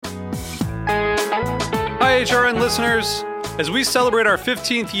HRN listeners. As we celebrate our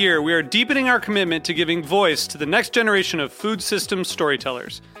 15th year, we are deepening our commitment to giving voice to the next generation of food systems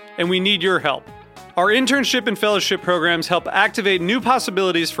storytellers, and we need your help. Our internship and fellowship programs help activate new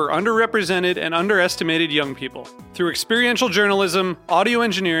possibilities for underrepresented and underestimated young people through experiential journalism, audio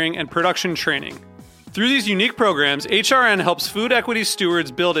engineering, and production training. Through these unique programs, HRN helps food equity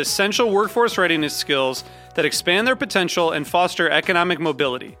stewards build essential workforce readiness skills that expand their potential and foster economic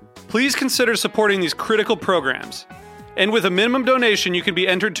mobility. Please consider supporting these critical programs. And with a minimum donation, you can be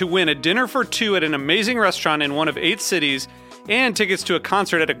entered to win a dinner for two at an amazing restaurant in one of 8 cities and tickets to a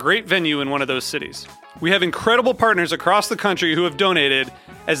concert at a great venue in one of those cities. We have incredible partners across the country who have donated,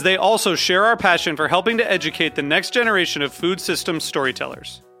 as they also share our passion for helping to educate the next generation of food systems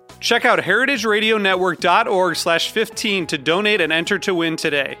storytellers. Check out heritageradionetwork.org/15 to donate and enter to win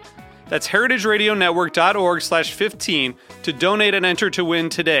today. That's heritageradionetwork.org/15 to donate and enter to win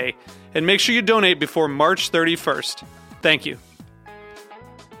today. And make sure you donate before March 31st. Thank you.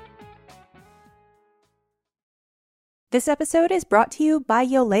 This episode is brought to you by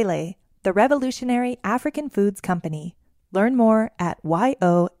Yolele, the revolutionary African foods company. Learn more at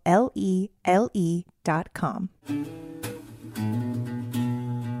YOLELE.com.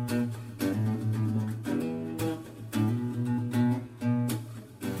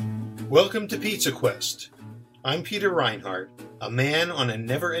 Welcome to Pizza Quest. I'm Peter Reinhardt, a man on a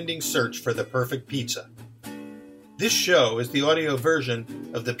never-ending search for the perfect pizza. This show is the audio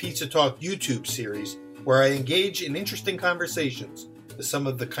version of the Pizza Talk YouTube series, where I engage in interesting conversations with some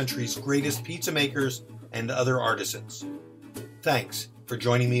of the country's greatest pizza makers and other artisans. Thanks for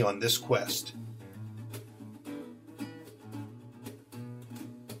joining me on this quest.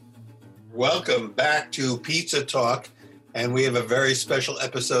 Welcome back to Pizza Talk, and we have a very special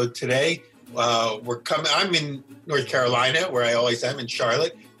episode today. I'm in North Carolina, where I always am, in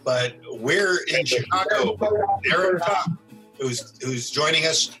Charlotte, but we're in Chicago with Derrick, who's joining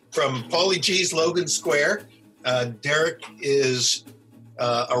us from Paulie G's Logan Square. Derrick is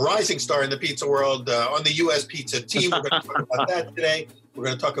a rising star in the pizza world on the U.S. pizza team. We're going to talk about that today. We're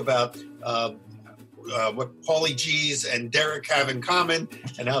going to talk about what Paulie G's and Derrick have in common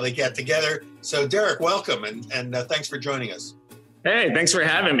and how they get together. So, Derrick, welcome, and thanks for joining us. Hey, thanks for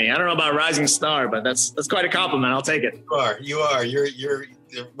having me. I don't know about rising star, but that's quite a compliment. I'll take it. You are. You're.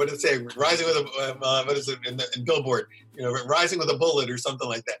 What did it say? Rising with a what is it in Billboard? You know, rising with a bullet or something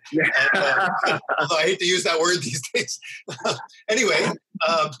like that. Yeah. And, although I hate to use that word these days. Anyway,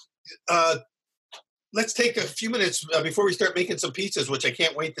 let's take a few minutes before we start making some pizzas, which I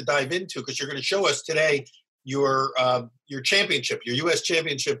can't wait to dive into, because you're going to show us today your championship, your U.S.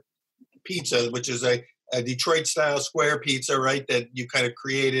 championship pizza, which is a Detroit-style square pizza, right? That you kind of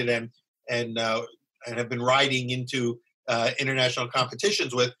created and have been riding into international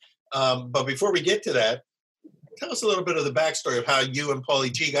competitions with. But before we get to that, tell us a little bit of the backstory of how you and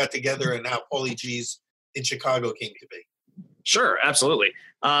Paulie G got together and how Paulie G's in Chicago came to be. Sure, absolutely.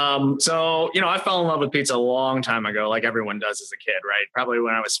 So, I fell in love with pizza a long time ago, like everyone does as a kid, right? Probably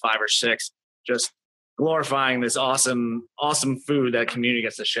when I was 5 or 6, just glorifying this awesome food that community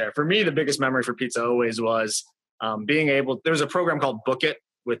gets to share. For me, the biggest memory for pizza always was there's a program called Book It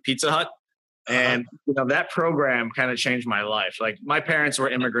with Pizza Hut. And that program kind of changed my life. Like, my parents were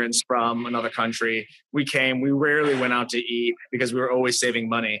immigrants from another country. We rarely went out to eat because we were always saving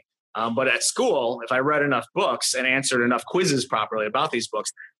money. But at school, if I read enough books and answered enough quizzes properly about these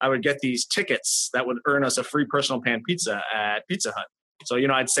books, I would get these tickets that would earn us a free personal pan pizza at Pizza Hut. So,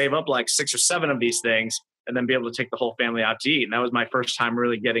 I'd save up like 6 or 7 of these things and then be able to take the whole family out to eat. And that was my first time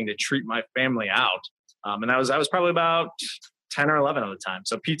really getting to treat my family out. And I was probably about 10 or 11 at the time.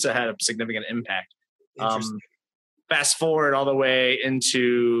 So pizza had a significant impact. Fast forward all the way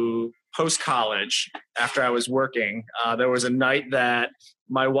into post-college, after I was working, there was a night that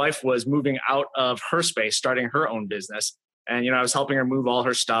my wife was moving out of her space, starting her own business. And, I was helping her move all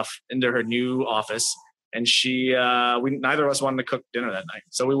her stuff into her new office. And neither of us wanted to cook dinner that night.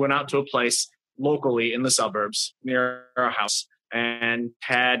 So we went out to a place locally in the suburbs near our house and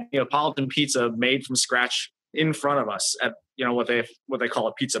had, Neapolitan pizza made from scratch in front of us at, what they call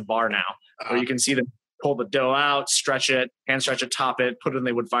a pizza bar now, where you can see them pull the dough out, stretch it, hand stretch it, top it, put it in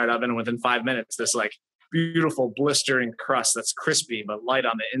the wood fired oven. And within 5 minutes, this like beautiful blistering crust that's crispy, but light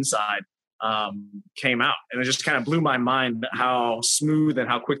on the inside came out. And it just kind of blew my mind how smooth and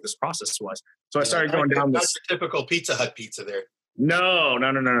how quick this process was. So I started going down this. Not your typical Pizza Hut pizza there. No.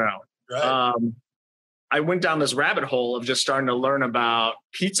 Right. I went down this rabbit hole of just starting to learn about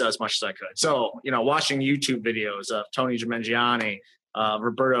pizza as much as I could. So, watching YouTube videos of Tony Gimangiani,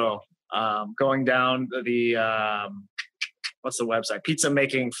 Roberto, going down the, what's the website?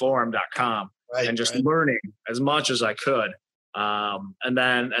 Pizzamakingforum.com. and just learning as much as I could. And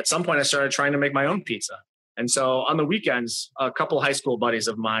then at some point I started trying to make my own pizza. And so on the weekends, a couple high school buddies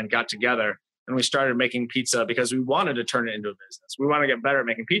of mine got together and we started making pizza because we wanted to turn it into a business. We wanted to get better at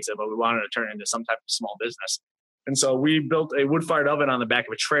making pizza, but we wanted to turn it into some type of small business. And so we built a wood-fired oven on the back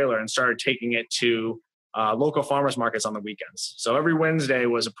of a trailer and started taking it to local farmers markets on the weekends. So every Wednesday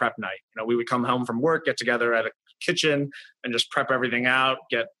was a prep night. We would come home from work, get together at a kitchen and just prep everything out,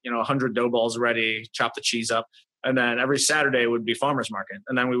 get 100 dough balls ready, chop the cheese up. And then every Saturday would be farmers market.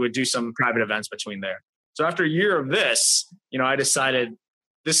 And then we would do some private events between there. So after a year of this, I decided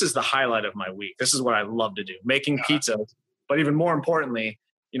this is the highlight of my week. This is what I love to do, making pizza. But even more importantly,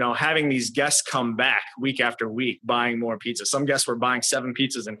 having these guests come back week after week, buying more pizza. Some guests were buying 7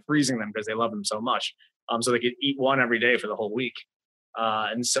 pizzas and freezing them because they love them so much. So they could eat one every day for the whole week.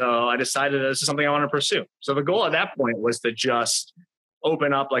 And so I decided this is something I want to pursue. So the goal at that point was to just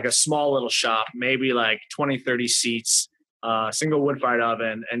open up like a small little shop, maybe like 20, 30 seats, single wood-fired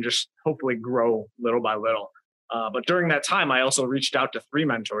oven, and just hopefully grow little by little. But during that time, I also reached out to 3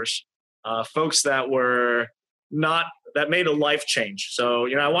 mentors, folks that made a life change. So,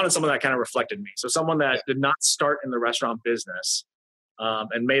 I wanted someone that kind of reflected me. So someone that did not start in the restaurant business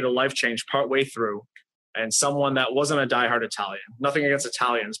and made a life change partway through, and someone that wasn't a diehard Italian. Nothing against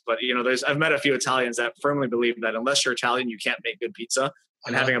Italians, but I've met a few Italians that firmly believe that unless you're Italian, you can't make good pizza.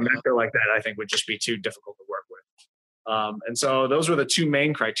 And having a mentor like that, I think, would just be too difficult to work with. And so those were the 2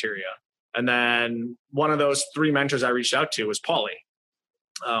 main criteria. And then one of those 3 mentors I reached out to was Paulie.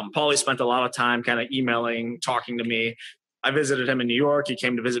 Paulie spent a lot of time kind of emailing, talking to me. I visited him in New York. He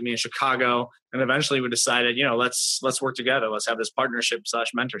came to visit me in Chicago. And eventually we decided, let's work together. Let's have this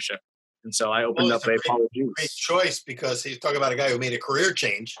partnership/mentorship. And so I opened up a Paulie Juice. Great choice, because he's talking about a guy who made a career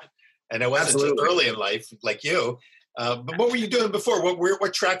change, and it wasn't too early in life like you. But what were you doing before?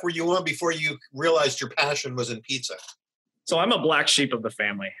 What track were you on before you realized your passion was in pizza? So I'm a black sheep of the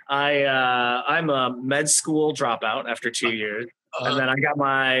family. I'm a med school dropout after 2 years. And then I got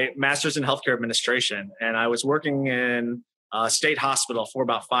my master's in healthcare administration, and I was working in a state hospital for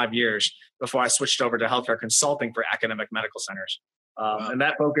about 5 years before I switched over to healthcare consulting for academic medical centers. And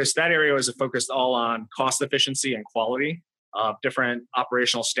that area was focused all on cost efficiency and quality of different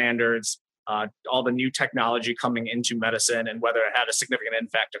operational standards, all the new technology coming into medicine and whether it had a significant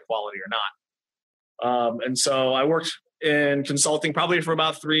impact to quality or not. And so I worked in consulting probably for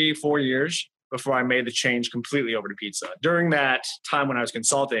about 3-4 years before I made the change completely over to pizza. During that time when I was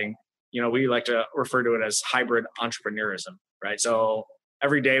consulting, we like to refer to it as hybrid entrepreneurism, right? So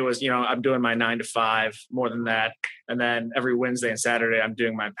every day was, I'm doing my 9 to 5, more than that. And then every Wednesday and Saturday, I'm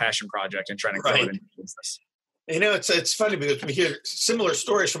doing my passion project and trying to grow it into business. It's funny because we hear similar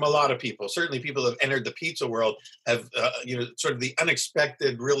stories from a lot of people. Certainly people that have entered the pizza world have, sort of the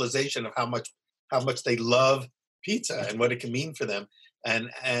unexpected realization of how much they love pizza and what it can mean for them. And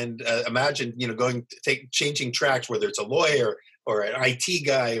imagine, changing tracks, whether it's a lawyer or an IT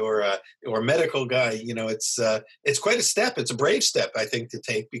guy or a medical guy. It's quite a step. It's a brave step, I think, to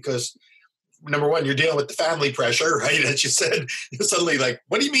take, because number one, you're dealing with the family pressure, right? As you said, you're suddenly like,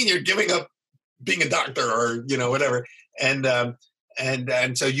 what do you mean you're giving up being a doctor or whatever? And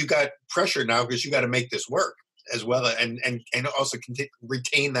so you got pressure now because you got to make this work as well, and also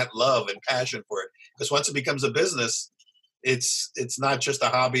retain that love and passion for it. Because once it becomes a business, it's not just a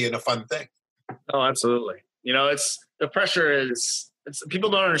hobby and a fun thing. Oh, absolutely. The pressure is, people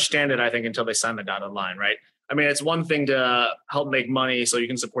don't understand it, I think, until they sign the dotted line, right? I mean, it's one thing to help make money so you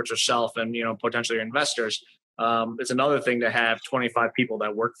can support yourself and, potentially your investors. It's another thing to have 25 people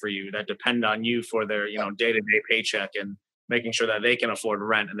that work for you that depend on you for their, day-to-day paycheck and making sure that they can afford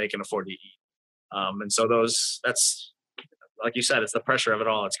rent and they can afford to eat. And so that's, like you said, it's the pressure of it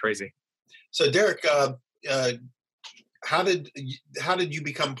all. It's crazy. So Derrick, how did you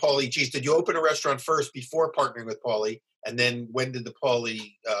become Paulie Cheese? Did you open a restaurant first before partnering with Paulie? And then when did the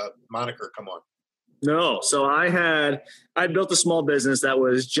Paulie moniker come on? No. So I built a small business that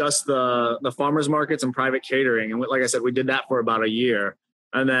was just the farmers markets and private catering. And like I said, we did that for about a year.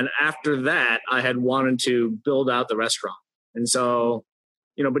 And then after that, I had wanted to build out the restaurant. And so,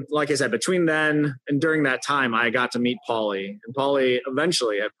 but like I said, between then and during that time, I got to meet Paulie. And Paulie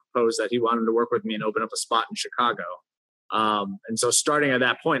eventually had proposed that he wanted to work with me and open up a spot in Chicago. And so starting at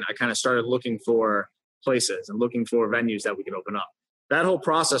that point, I kind of started looking for places and looking for venues that we could open up. That whole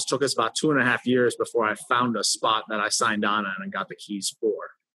process took us about 2.5 years before I found a spot that I signed on and got the keys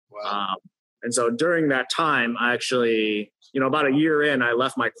for. Wow. And so during that time, I actually, about a year in, I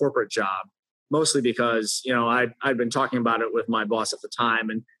left my corporate job, mostly because, I'd been talking about it with my boss at the time,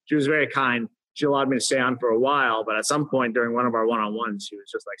 and she was very kind. she allowed me to stay on for a while, but at some point during one of our one-on-ones, she was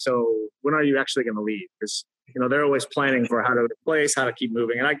just like, so when are you actually going to leave? Because, they're always planning for how to replace, how to keep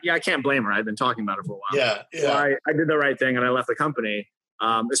moving. And I can't blame her. I've been talking about it for a while. Yeah. So I did the right thing and I left the company,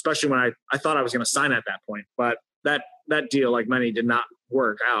 especially when I thought I was going to sign at that point. But that deal, like many, did not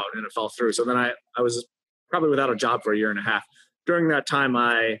work out and it fell through. So then I was probably without a job for a year and a half. During that time,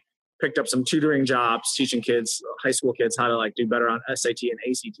 I picked up some tutoring jobs, teaching kids, high school kids, how to do better on SAT and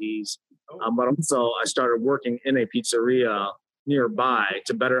ACTs. But also I started working in a pizzeria nearby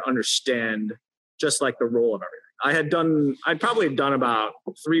to better understand just the role of everything. I'd probably done about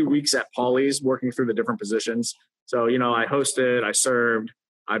 3 weeks at Paulie's working through the different positions. So, I hosted, I served,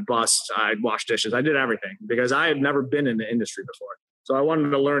 I bussed, I'd wash dishes. I did everything because I had never been in the industry before. So I wanted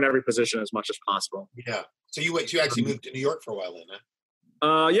to learn every position as much as possible. Yeah. So you actually moved to New York for a while then,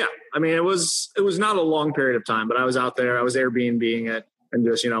 huh? Yeah. I mean, it was not a long period of time, but I was out there. I was Airbnb-ing it and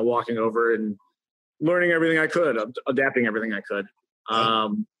just, walking over and learning everything I could, adapting everything I could.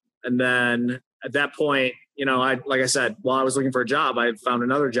 And then at that point, like I said, while I was looking for a job, I had found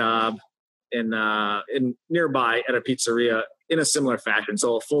another job in nearby at a pizzeria in a similar fashion.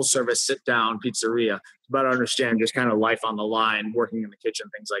 So a full service sit down pizzeria to better understand just kind of life on the line, working in the kitchen,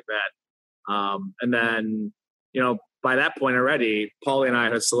 things like that. And then, by that point already, Paulie and I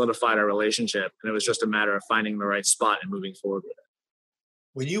had solidified our relationship, and it was just a matter of finding the right spot and moving forward with it.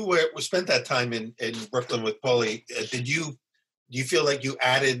 When you spent that time in Brooklyn with Paulie, do you feel like you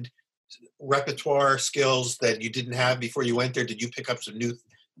added repertoire skills that you didn't have before you went there? Did you pick up some new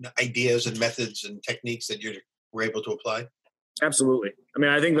ideas and methods and techniques that you were able to apply? Absolutely. I mean,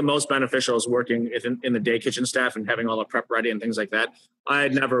 I think the most beneficial is working in the day kitchen staff and having all the prep ready and things like that. I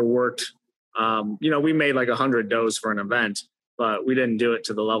had never worked, we made 100 doughs for an event, but we didn't do it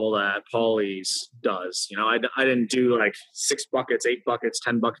to the level that Paulie's does. I didn't do 6 buckets, 8 buckets,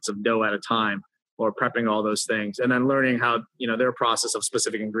 10 buckets of dough at a time, or prepping all those things. And then learning how, their process of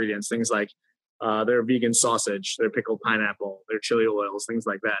specific ingredients, things like their vegan sausage, their pickled pineapple, their chili oils, things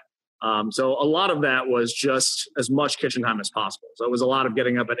like that. So a lot of that was just as much kitchen time as possible. So it was a lot of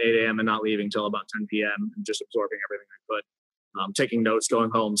getting up at 8 a.m. and not leaving till about 10 p.m. and just absorbing everything I could. Taking notes,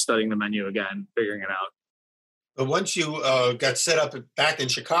 going home, studying the menu again, figuring it out. But once you got set up back in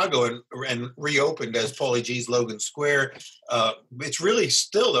Chicago and reopened as Paulie G's Logan Square, it's really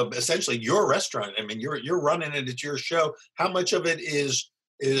still essentially your restaurant. I mean, you're running it. It's your show. How much of it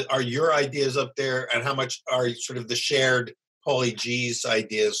are your ideas up there, and how much are sort of the shared Paulie G's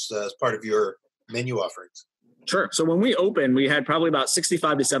ideas as part of your menu offerings? Sure. So when we opened, we had probably about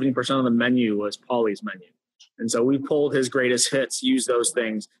 65 to 70% of the menu was Paulie's menu. And so we pulled his greatest hits, used those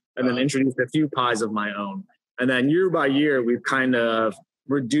things, and then introduced a few pies of my own. And then year by year, we've kind of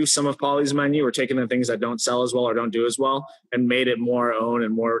reduced some of Paulie's menu or taken the things that don't sell as well or don't do as well and made it more our own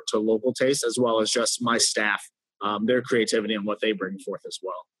and more to local taste, as well as just my staff, their creativity and what they bring forth as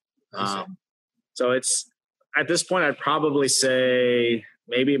well. So it's, at this point, I'd probably say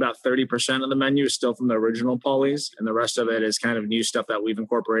maybe about 30% of the menu is still from the original Paulie's, and the rest of it is kind of new stuff that we've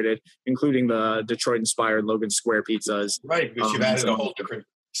incorporated, including the Detroit-inspired Logan Square pizzas. Right, because you've added a whole different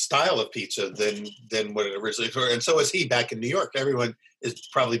style of pizza than what it originally was. And so is he back in New York. Everyone is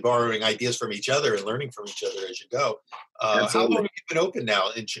probably borrowing ideas from each other and learning from each other as you go. How long have you been open now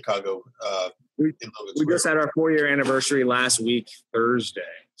in Chicago? We just had our 4-year anniversary last week, Thursday.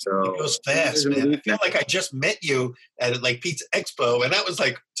 So it goes fast, man. I feel like I just met you at Pizza Expo, and that was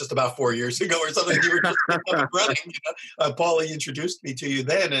just about 4 years ago or something. You were just running. Paulie introduced me to you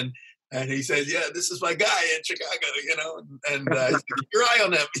then, and he said, "Yeah, this is my guy in Chicago," and keep your eye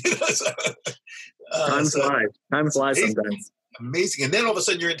on him. Time flies sometimes. Amazing. And then all of a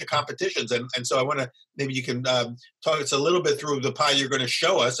sudden you're into competitions, and so I want to maybe you can talk us a little bit through the pie you're going to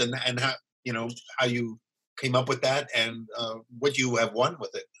show us, and how how you came up with that and what you have won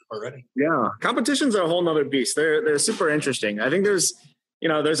with it already. Yeah, competitions are a whole nother beast. They're super interesting. I think there's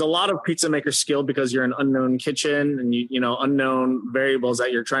a lot of pizza maker skill because you're an unknown kitchen and unknown variables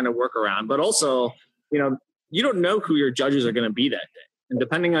that you're trying to work around. But also, you don't know who your judges are going to be that day, and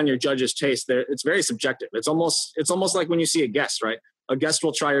depending on your judge's taste, it's very subjective. It's almost like when you see a guest, right? A guest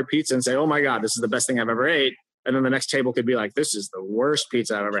will try your pizza and say, "Oh my God, this is the best thing I've ever ate," and then the next table could be like, "This is the worst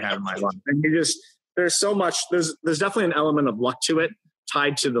pizza I've ever had in my life." And there's so much. There's definitely an element of luck to it,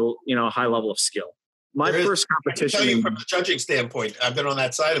 tied to the high level of skill. My first competition. I can tell you from the judging standpoint, I've been on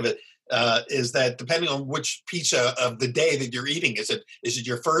that side of it. Is that depending on which pizza of the day that you're eating? Is it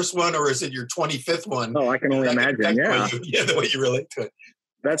your first one or is it your 25th one? Oh, I can only imagine. Yeah, the way you relate to it.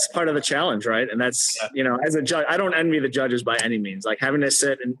 That's part of the challenge, right? And that's as a judge, I don't envy the judges by any means. Like having to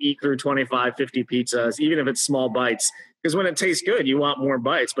sit and eat through 25, 50 pizzas, even if it's small bites, because when it tastes good, you want more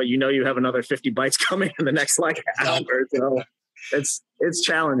bites, but you have another 50 bites coming in the next like hour. So it's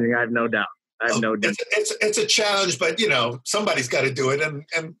challenging. I have no doubt. It's a challenge, but somebody's got to do it, and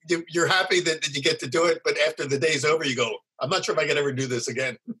you're happy that you get to do it. But after the day's over, you go, I'm not sure if I can ever do this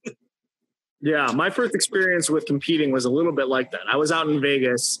again. Yeah, my first experience with competing was a little bit like that. I was out in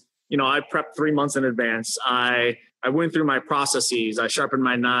Vegas. I prepped 3 months in advance. I went through my processes. I sharpened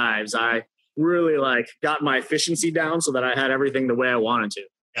my knives. I really got my efficiency down so that I had everything the way I wanted to.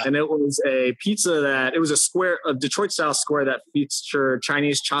 Yeah. And it was a pizza it was a Detroit style square that featured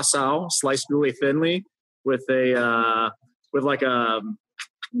Chinese cha sao sliced really thinly with what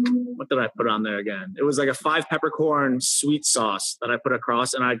did I put on there again? It was like a 5 peppercorn sweet sauce that I put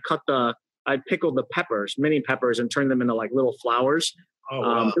across, and I'd pickled the peppers, mini peppers, and turned them into like little flowers. Oh,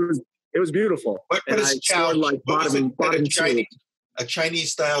 wow. It was beautiful. What is chow? A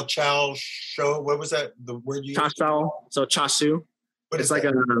Chinese style chow show. What was that? The word you used? Cha sao. So cha su. It's like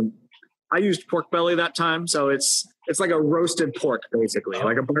I used pork belly that time. So it's like a roasted pork, basically,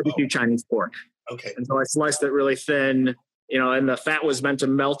 like a barbecue Chinese pork. Okay. And so I sliced it really thin, and the fat was meant to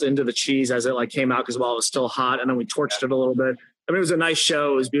melt into the cheese as it came out, because while it was still hot, and then we torched it a little bit. I mean, it was a nice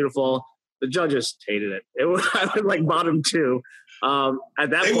show. It was beautiful. The judges hated it. I was bottom 2. At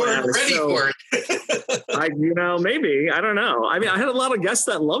that they point, weren't ready for it. Maybe, I don't know. I mean, I had a lot of guests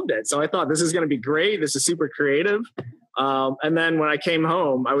that loved it. So I thought, this is going to be great. This is super creative. And then when I came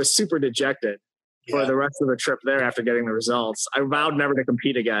home, I was super dejected for the rest of the trip there after getting the results. I vowed never to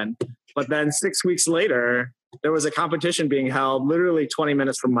compete again. But then 6 weeks later, there was a competition being held literally 20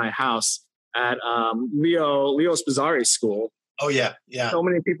 minutes from my house at Leo Spazzari's school. Oh, yeah, yeah. So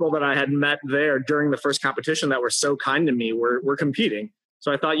many people that I had met there during the first competition that were so kind to me were competing.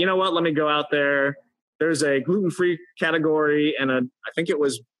 So I thought, you know what, let me go out there. There's a gluten-free category, and I think it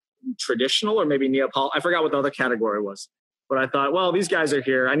was traditional or maybe Neapolitan. I forgot what the other category was. But I thought, well, these guys are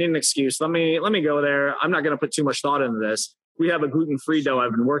here. I need an excuse. Let me go there. I'm not going to put too much thought into this. We have a gluten-free dough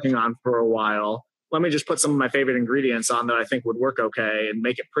I've been working on for a while. Let me just put some of my favorite ingredients on that I think would work okay and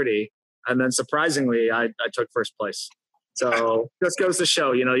make it pretty. And then surprisingly, I took first place. So just goes to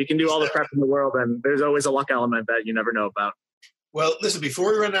show, you can do all the prep in the world, and there's always a luck element that you never know about. Well, listen,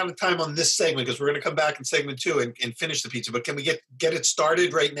 before we run out of time on this segment, because we're going to come back in segment 2 and finish the pizza, but can we get it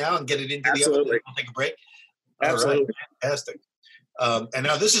started right now and get it into the oven? We'll take a break. Absolutely. All right. Fantastic. And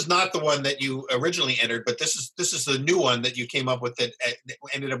now this is not the one that you originally entered, but this is the new one that you came up with that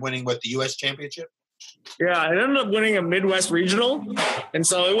ended up winning the U.S. championship? Yeah, I ended up winning a Midwest regional, and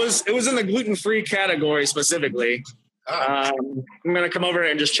so it was in the gluten-free category specifically. I'm going to come over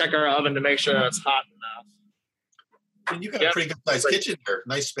and just check our oven to make sure it's hot enough. And you got a pretty good sized kitchen there.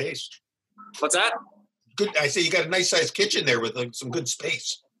 Nice space. What's that? Good. I say you got a nice sized kitchen there with some good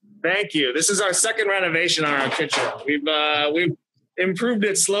space. Thank you. This is our second renovation on our kitchen. We've improved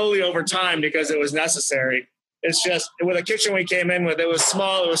it slowly over time because it was necessary. It's just with a kitchen we came in with, it was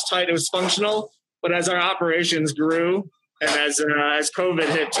small, it was tight, it was functional. But as our operations grew, and as COVID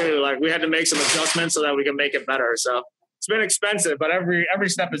hit too, we had to make some adjustments so that we can make it better. So it's been expensive, but every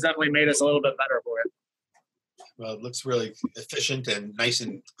step has definitely made us a little bit better for it. Well, it looks really efficient and nice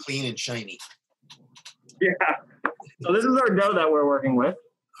and clean and shiny. Yeah. So this is our dough that we're working with.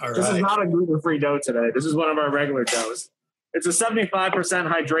 All this right. is not a gluten-free dough today. This is one of our regular doughs. It's a 75%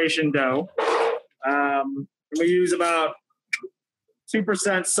 hydration dough. We use about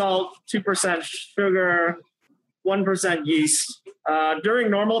 2% salt, 2% sugar, 1% yeast. During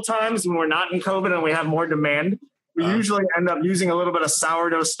normal times when we're not in COVID and we have more demand, we usually end up using a little bit of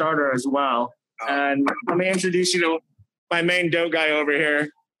sourdough starter as well. And let me introduce you to my main dough guy over here.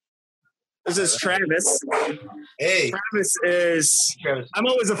 This is Travis. Hey. I'm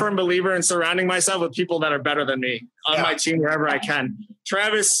always a firm believer in surrounding myself with people that are better than me on my team wherever I can.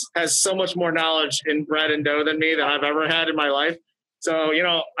 Travis has so much more knowledge in bread and dough than me that I've ever had in my life. So,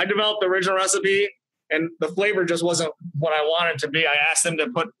 I developed the original recipe and the flavor just wasn't what I wanted to be. I asked him to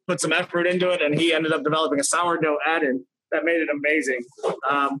put some effort into it, and he ended up developing a sourdough add-in that made it amazing.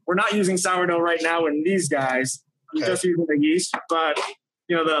 We're not using sourdough right now in these guys. I'm just using the yeast, but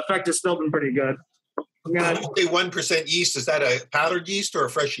the effect has still been pretty good. When you say 1% yeast, is that a powdered yeast or a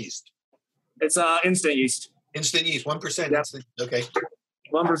fresh yeast? It's instant yeast. Instant yeast, 1%. Yep. Instant. Okay.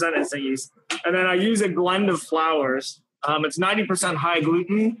 1% instant yeast. And then I use a blend of flours. It's 90% high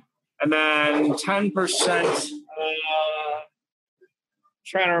gluten, and then 10%.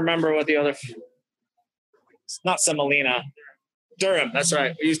 Trying to remember what the other. It's not semolina. Durum. That's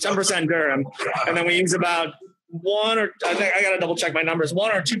right. We use 10% durum, and then we use about I think I got to double check my numbers.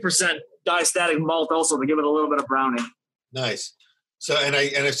 1 or 2% diastatic malt also to give it a little bit of browning. Nice. So, and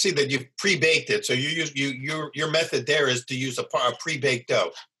I see that you've pre-baked it. So your method there is to use a pre-baked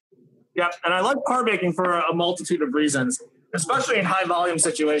dough. Yeah, and I like par baking for a multitude of reasons, especially in high volume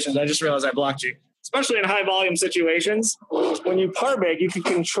situations. I just realized I blocked you. Especially in high volume situations, when you par bake, you can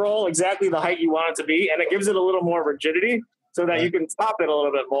control exactly the height you want it to be, and it gives it a little more rigidity so that you can top it a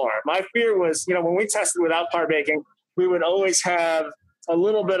little bit more. My fear was, when we tested without par baking, we would always have a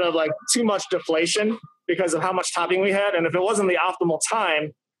little bit of like too much deflation because of how much topping we had. And if it wasn't the optimal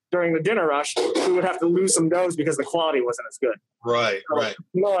time during the dinner rush, we would have to lose some doughs because the quality wasn't as good. Right, so,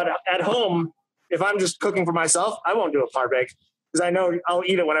 right. At home, if I'm just cooking for myself, I won't do a par bake because I know I'll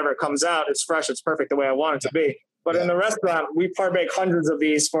eat it whenever it comes out. It's fresh. It's perfect the way I want it to be. But in the restaurant, we par bake hundreds of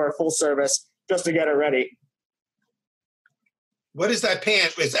these for a full service just to get it ready. What is that pan?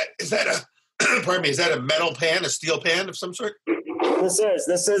 Is that a pardon me? Is that a metal pan, a steel pan of some sort? This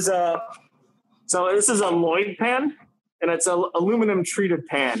is a Lloyd pan, and it's an aluminum treated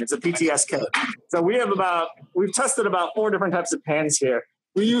pan. It's a PTS kit. So we've tested about 4 different types of pans here.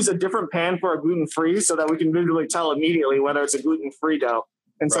 We use a different pan for a gluten-free so that we can visually tell immediately whether it's a gluten-free dough.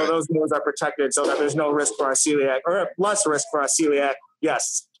 And so those doughs are protected so that there's no risk for our celiac, or less risk for our celiac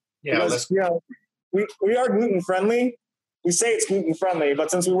guests. Yeah, because, we are gluten-friendly. We say it's gluten-friendly, but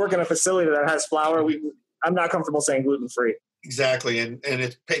since we work in a facility that has flour, I'm not comfortable saying gluten-free. Exactly, and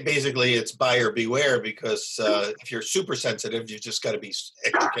it's basically it's buyer beware because if you're super sensitive, you just got to be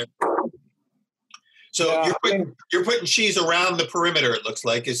extra careful. So you're putting cheese around the perimeter. It looks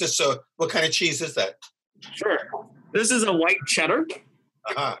like. Is this what kind of cheese is that? Sure, this is a white cheddar.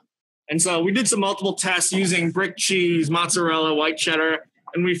 Uh-huh. And so we did some multiple tests using brick cheese, mozzarella, white cheddar,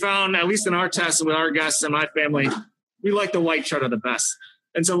 and we found, at least in our tests with our guests and my family, we like the white cheddar the best.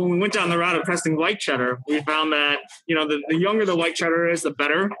 And so when we went down the route of testing white cheddar, we found that, the younger the white cheddar is, the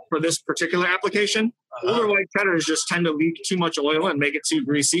better for this particular application. Uh-huh. Older white cheddars just tend to leak too much oil and make it too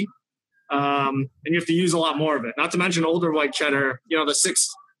greasy. And you have to use a lot more of it. Not to mention older white cheddar, the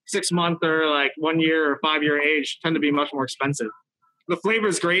 6 month or like 1 year or 5 year age tend to be much more expensive. The flavor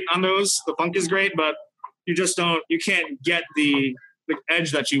is great on those. The funk is great, but you can't get the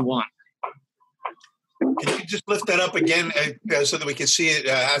edge that you want. Can you just lift that up again so that we can see it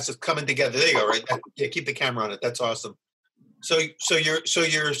as it's coming together? There you go. Right. Yeah. Keep the camera on it. That's awesome. So your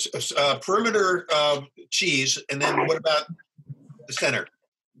perimeter cheese, and then what about the center?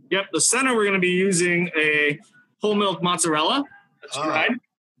 Yep. The center, we're going to be using a whole milk mozzarella. That's dried.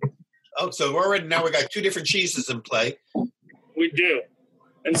 Oh, so now we got 2 different cheeses in play. We do.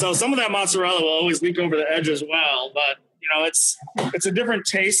 And so some of that mozzarella will always leak over the edge as well, but it's a different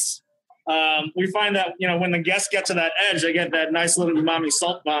taste. We find that, when the guests get to that edge, they get that nice little umami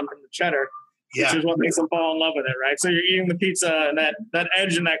salt bomb from the cheddar, which is what makes them fall in love with it, right? So you're eating the pizza, and that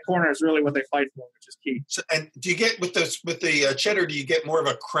edge in that corner is really what they fight for, which is key. So, and do you get with the cheddar? Do you get more of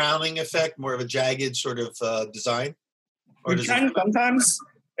a crowning effect, more of a jagged sort of design? Or sometimes.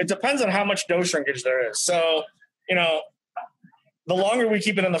 It depends on how much dough shrinkage there is. So, the longer we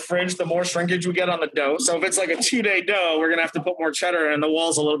keep it in the fridge, the more shrinkage we get on the dough. So if it's like a 2-day dough, we're going to have to put more cheddar and the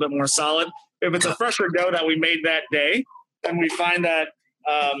wall's a little bit more solid. If it's a fresher dough that we made that day, then we find that,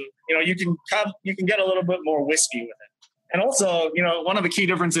 you can get a little bit more wispy with it. And also, one of the key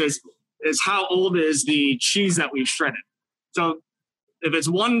differences is how old is the cheese that we've shredded. So if it's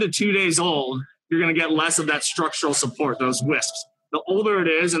 1 to 2 days old, you're going to get less of that structural support, those wisps. The older it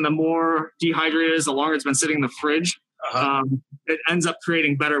is and the more dehydrated it is, the longer it's been sitting in the fridge, it ends up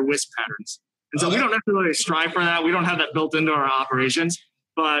creating better wisp patterns. And so we don't necessarily strive for that. We don't have that built into our operations,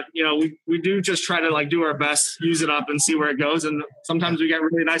 but we do just try to do our best, use it up and see where it goes. And sometimes we get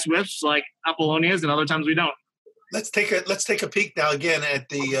really nice wisps like Apollonias, and other times we don't. Let's take a peek now again at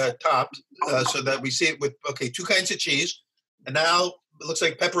the top so that we see it with, 2 kinds of cheese. And now it looks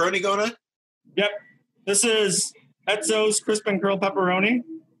like pepperoni going on. Yep. This is Etzo's Crisp and Curl Pepperoni.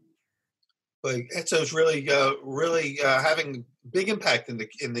 But Etzo's really having big impact in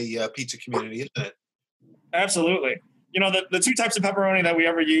the pizza community, isn't it? Absolutely. The 2 types of pepperoni that we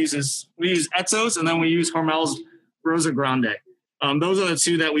ever use is we use Etzo's and then we use Hormel's Rosa Grande. Those are the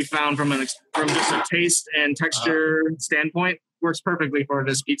 2 that we found from just a taste and texture standpoint. Works perfectly for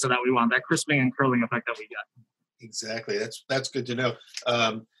this pizza that we want, that crisping and curling effect that we get. Exactly. That's good to know.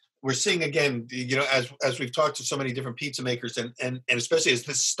 We're seeing again, as we've talked to so many different pizza makers, and especially as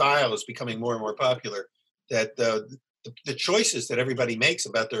this style is becoming more and more popular, that the choices that everybody makes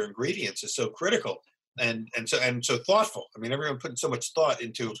about their ingredients is so critical and so thoughtful. I mean, everyone putting so much thought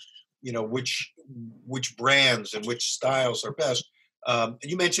into, which brands and which styles are best.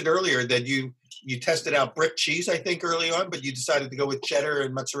 You mentioned earlier that you tested out brick cheese, I think, early on, but you decided to go with cheddar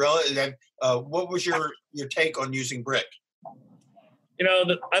and mozzarella. And then, what was your take on using brick?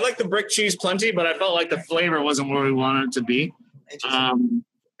 I like the brick cheese plenty, but I felt like the flavor wasn't where we wanted it to be.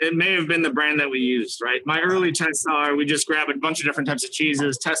 It may have been the brand that we used, right? My early tests are we just grab a bunch of different types of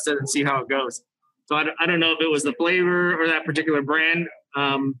cheeses, test it, and see how it goes. So I don't know if it was the flavor or that particular brand,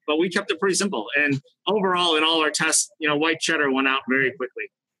 but we kept it pretty simple. And overall, in all our tests, white cheddar went out very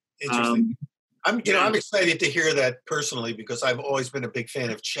quickly. Interesting. I'm excited to hear that personally because I've always been a big fan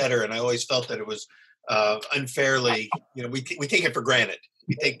of cheddar, and I always felt that it was unfairly, we take it for granted.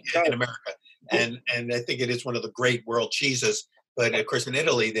 We take it in America, and I think it is one of the great world cheeses. But of course, in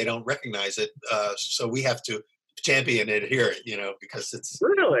Italy, they don't recognize it, so we have to champion it here. Because it's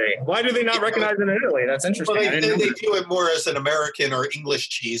really. Why do they not recognize it in Italy? That's interesting. Well, they do it more as an American or English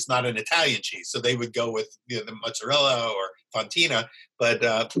cheese, not an Italian cheese. So they would go with the mozzarella or fontina. But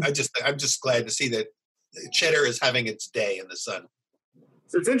I'm just glad to see that cheddar is having its day in the sun.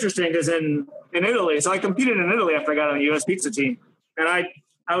 So it's interesting because in Italy, so I competed in Italy after I got on the U.S. pizza team, and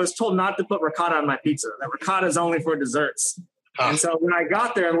I was told not to put ricotta on my pizza. That ricotta is only for desserts. And so when I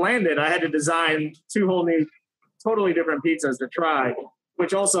got there and landed, I had to design 2 whole new, totally different pizzas to try,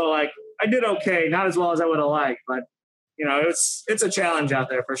 which also I did okay, not as well as I would have liked, but it's a challenge out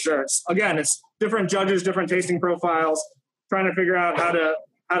there for sure. It's different judges, different tasting profiles, trying to figure out how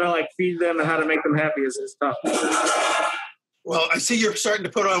to feed them and how to make them happy is tough. Well, I see you're starting to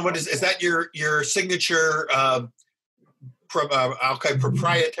put on, is that your signature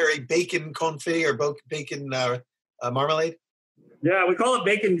proprietary bacon confit or bacon marmalade? Yeah, we call it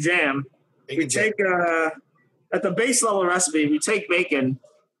bacon jam. Take at the base level recipe, we take bacon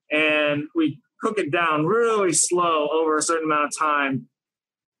and we cook it down really slow over a certain amount of time.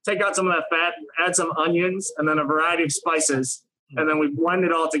 Take out some of that fat, add some onions, and then a variety of spices, and then we blend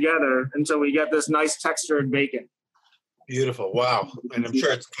it all together until we get this nice textured bacon. Beautiful. Wow. And I'm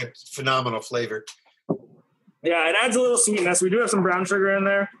sure it's got phenomenal flavor. Yeah, it adds a little sweetness. We do have some brown sugar in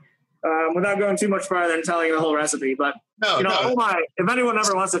there. Without going too much farther than telling the whole recipe, but if anyone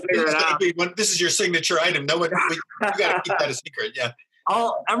ever wants to figure it out, this is your signature item. No one, you got to keep that a secret. Yeah.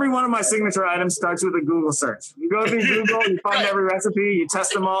 Every one of my signature items starts with a Google search. You go through Google, you find every recipe, you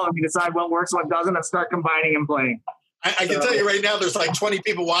test them all, and you decide what works, what doesn't, and start combining and playing. I can tell you right now, there's like 20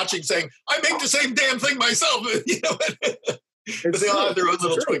 people watching saying, "I make the same damn thing myself." But they all have their own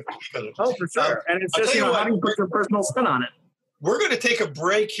little tweak. Oh, for sure. And it's just how do you put your personal spin on it? We're going to take a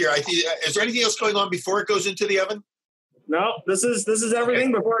break here. Is there anything else going on before it goes into the oven? No, this is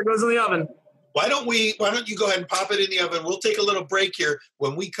everything before it goes in the oven. Why don't you go ahead and pop it in the oven? We'll take a little break here.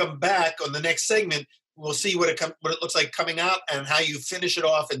 When we come back on the next segment, we'll see what it looks like coming out and how you finish it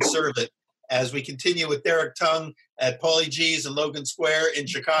off and serve it as we continue with Derrick Tung at Paulie G's in Logan Square in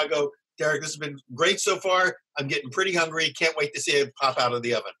Chicago. Derrick, this has been great so far. I'm getting pretty hungry. Can't wait to see it pop out of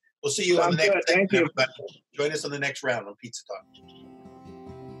the oven. We'll see you on the next segment. Thank you. Join us on the next round on Pizza Talk.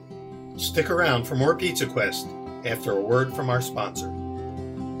 Stick around for more Pizza Quest after a word from our sponsor.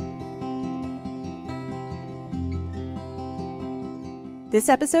 This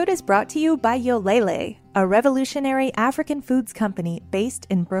episode is brought to you by Yolele, a revolutionary African foods company based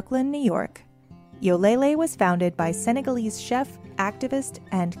in Brooklyn, New York. Yolele was founded by Senegalese chef, activist,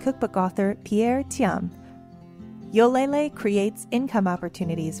 and cookbook author Pierre Thiam. Yolele creates income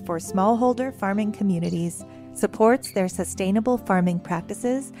opportunities for smallholder farming communities, supports their sustainable farming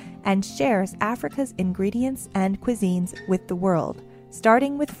practices, and shares Africa's ingredients and cuisines with the world,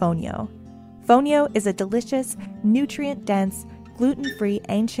 starting with fonio. Fonio is a delicious, nutrient-dense, gluten-free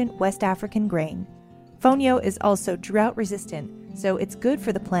ancient West African grain. Fonio is also drought-resistant, so it's good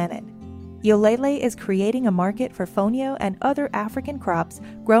for the planet. Yolele is creating a market for fonio and other African crops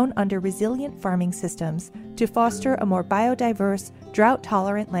grown under resilient farming systems to foster a more biodiverse,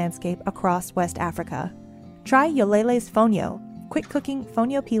 drought-tolerant landscape across West Africa. Try Yolele's fonio, quick-cooking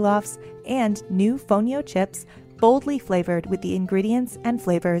fonio pilafs, and new fonio chips boldly flavored with the ingredients and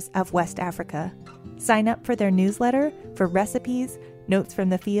flavors of West Africa. Sign up for their newsletter for recipes, notes from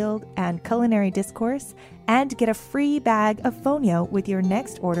the field, and culinary discourse, and get a free bag of fonio with your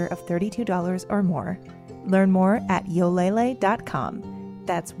next order of $32 or more. Learn more at yolele.com.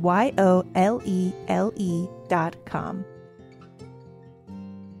 That's YOLELE.com.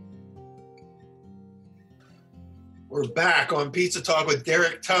 We're back on Pizza Talk with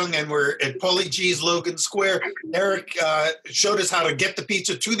Derrick Tung, and we're at Paulie G's Logan Square. Derrick showed us how to get the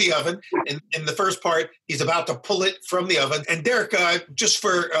pizza to the oven. In the first part, he's about to pull it from the oven. And Derrick, just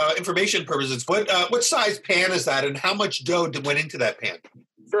for information purposes, what size pan is that, and how much dough went into that pan?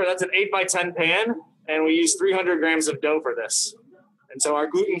 Sure, that's an 8x10 pan, and we use 300 grams of dough for this. And so our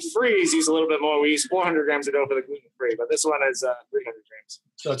gluten-frees use a little bit more. We use 400 grams of dough for the gluten-free, but this one is 300 grams.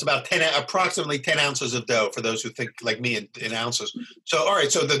 So it's about approximately 10 ounces of dough for those who think like me in ounces. So, all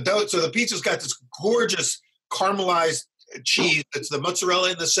right. So the pizza's got this gorgeous caramelized cheese. It's the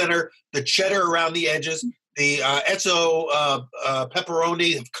mozzarella in the center, the cheddar around the edges, the ezzo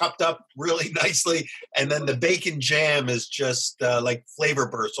pepperoni have cupped up really nicely, and then the bacon jam is just like flavor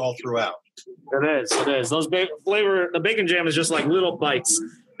bursts all throughout. It is. The bacon jam is just like little bites.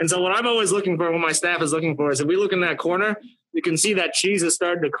 And so what I'm always looking for, what my staff is looking for, is if we look in that corner, you can see that cheese is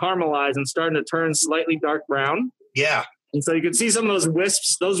starting to caramelize and starting to turn slightly dark brown. Yeah. And so you can see some of those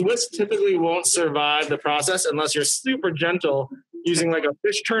wisps. Those wisps typically won't survive the process unless you're super gentle using like a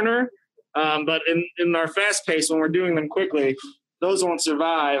fish turner. But in our fast pace, when we're doing them quickly, those won't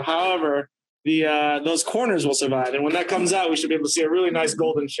survive. However, those corners will survive. And when that comes out, we should be able to see a really nice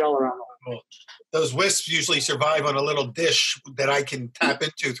golden shell around them. Cool. Those wisps usually survive on a little dish that I can tap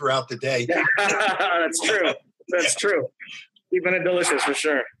into throughout the day. That's true. That's true. Keeping it delicious for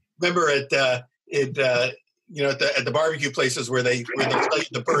sure. Remember at the barbecue places where they sell you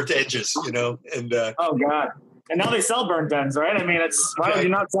the burnt edges, and oh God. And now they sell burnt ends, right? I mean, why would you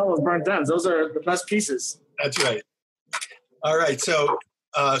not sell those burnt ends? Those are the best pieces. That's right. All right. So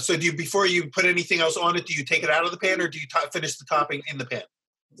do you, before you put anything else on it, do you take it out of the pan or do you finish the topping in the pan?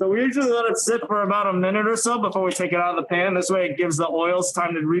 So we usually let it sit for about a minute or so before we take it out of the pan. This way it gives the oils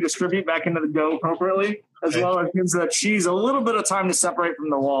time to redistribute back into the dough appropriately, as well as gives the cheese a little bit of time to separate from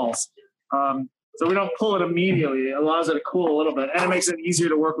the walls. So we don't pull it immediately. It allows it to cool a little bit, and it makes it easier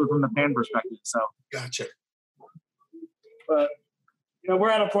to work with from the pan perspective. So gotcha. But we're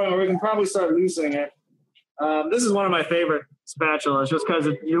at a point where we can probably start loosening it. This is one of my favorite spatulas, just because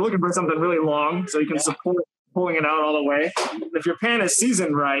you're looking for something really long, so you can support pulling it out all the way. If your pan is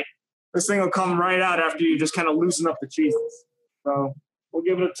seasoned right, this thing will come right out after you just kind of loosen up the cheeses. So we'll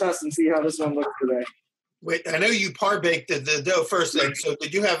give it a test and see how this one looks today. Wait, I know you par-baked the dough first, and so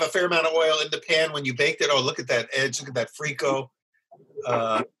did you have a fair amount of oil in the pan when you baked it? Oh, look at that edge. Look at that frico.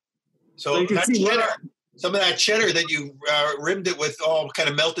 So you can see some of that cheddar that you rimmed it with all kind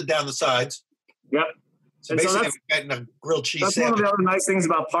of melted down the sides. Yep. So basically, we're getting a grilled cheese That's sandwich. one of the other nice things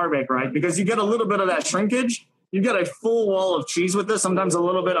about par-bake, right? Because you get a little bit of that shrinkage. You get a full wall of cheese with this, sometimes a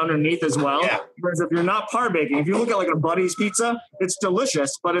little bit underneath as well. Yeah. Whereas if you're not par-baking, if you look at like a Buddy's pizza, it's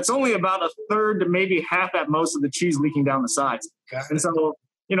delicious, but it's only about a third to maybe half at most of the cheese leaking down the sides. And so,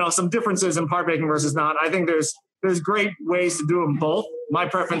 some differences in par-baking versus not. I think there's great ways to do them both. My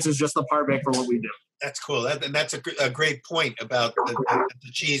preference is just the par-bake for what we do. That's cool. And that's a great point about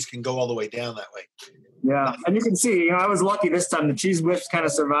the cheese can go all the way down that way. Yeah, and you can see, I was lucky this time. The cheese whips kind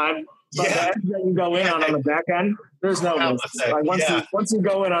of survived. But the edge that you go in on the back end, there's no wisps. Like once you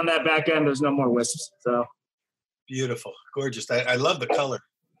go in on that back end, there's no more wisps. So beautiful, gorgeous. I love the color.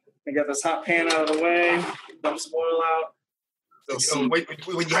 I got this hot pan out of the way. Dump some oil out. So wait,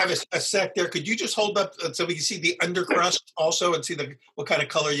 when you have a sec there, could you just hold up so we can see the undercrust also and see what kind of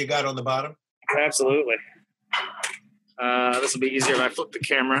color you got on the bottom? Absolutely. This will be easier if I flip the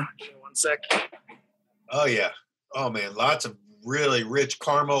camera. Give me 1 sec. Oh, yeah. Oh, man. Lots of really rich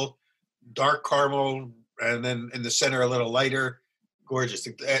caramel, dark caramel, and then in the center a little lighter. Gorgeous.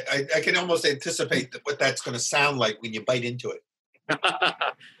 I can almost anticipate what that's going to sound like when you bite into it.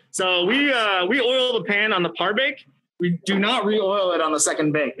 So we oil the pan on the par-bake. We do not re-oil it on the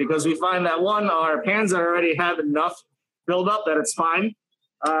second bake because we find that, one, our pans already have enough buildup that it's fine.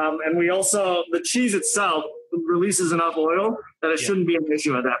 And we also, the cheese itself releases enough oil that it shouldn't be an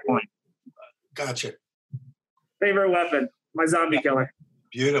issue at that point. Gotcha. Favorite weapon, my zombie killer.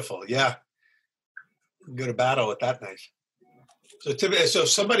 Beautiful. Yeah. Go to battle with that knife. So if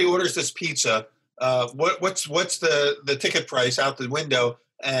somebody orders this pizza, what's the ticket price out the window?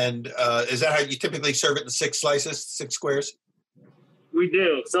 And is that how you typically serve it in 6 slices, 6 squares? We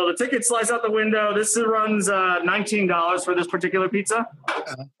do. So the ticket slice out the window, this runs $19 for this particular pizza.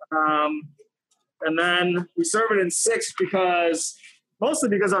 And then we serve it in 6 mostly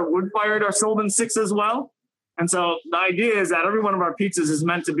because our wood-fired are sold in 6 as well. And so the idea is that every one of our pizzas is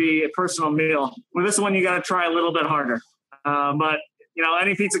meant to be a personal meal. With this one, you got to try a little bit harder. But,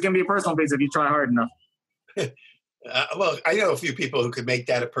 any pizza can be a personal pizza if you try hard enough. Well, I know a few people who could make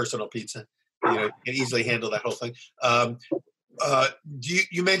that a personal pizza. Can easily handle that whole thing.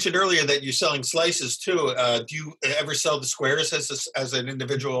 You mentioned earlier that you're selling slices too. Do you ever sell the squares as an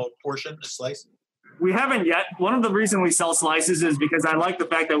individual portion, a slice? We haven't yet. One of the reasons we sell slices is because I like the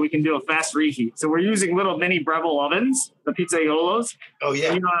fact that we can do a fast reheat. So we're using little mini Breville ovens, the pizzaiolos. Oh,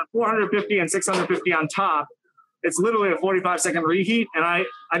 yeah. And, 450 and 650 on top. it's literally a 45-second reheat. And I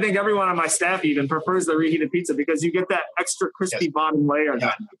think everyone on my staff even prefers the reheated pizza because you get that extra crispy bottom layer.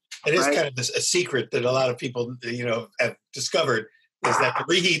 Yeah. It is kind of a secret that a lot of people, have discovered, is that the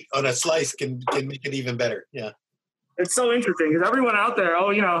reheat on a slice can make it even better. Yeah. It's so interesting because everyone out there,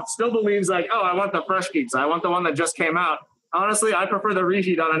 still believes like, I want the fresh pizza. I want the one that just came out. Honestly, I prefer the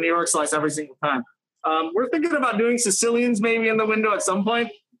reheat on a New York slice every single time. We're thinking about doing Sicilians maybe in the window at some point,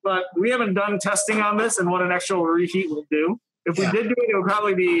 but we haven't done testing on this and what an actual reheat will do. If we did do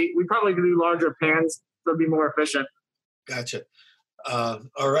it, we'd probably do larger pans so it'd be more efficient. Gotcha.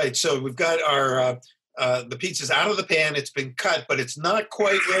 All right. So we've got our the pizza's out of the pan. It's been cut, but it's not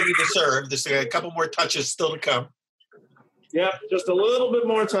quite ready to serve. There's a couple more touches still to come. Yeah, just a little bit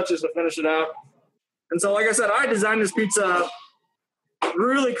more touches to finish it out. And so, like I said, I designed this pizza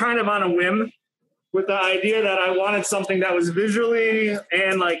really kind of on a whim with the idea that I wanted something that was visually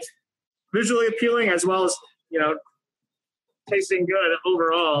appealing as well as, tasting good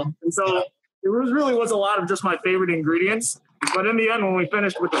overall. And so it was a lot of just my favorite ingredients. But in the end, when we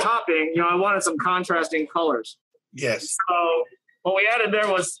finished with the topping, I wanted some contrasting colors. Yes. So what we added there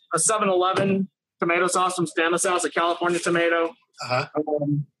was a 7-Eleven tomato sauce from Stanislaus, a California tomato. Uh-huh.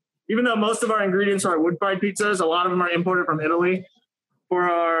 Even though most of our ingredients are wood-fired pizzas, a lot of them are imported from Italy. For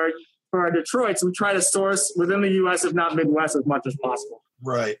our Detroits, we try to source within the U.S., if not Midwest, as much as possible.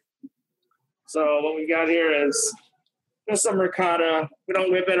 Right. So what we got here is just some ricotta. We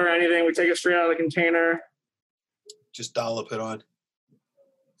don't whip it or anything. We take it straight out of the container. Just dollop it on.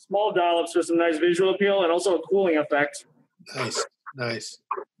 Small dollops for some nice visual appeal and also a cooling effect. Nice.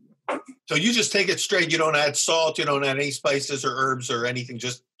 So you just take it straight. You don't add salt. You don't add any spices or herbs or anything.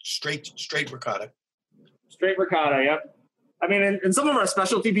 Just straight ricotta. Straight ricotta, yep. I mean, in some of our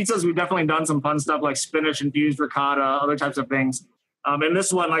specialty pizzas, we've definitely done some fun stuff like spinach-infused ricotta, other types of things. And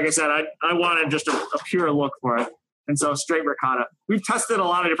this one, like I said, I wanted just a pure look for it. And so straight ricotta. We've tested a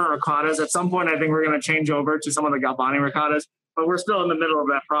lot of different ricottas. At some point, I think we're going to change over to some of the Galvani ricottas. But we're still in the middle of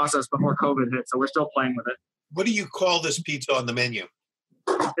that process before COVID hit, so we're still playing with it. What do you call this pizza on the menu?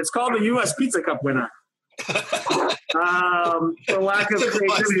 It's called the U.S. Pizza Cup winner. For lack of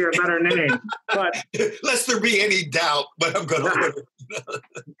creativity or a better name. But lest there be any doubt, but I'm going to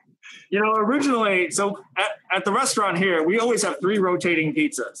originally, so at the restaurant here, we always have 3 rotating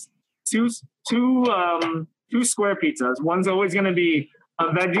pizzas. Two square pizzas. One's always going to be a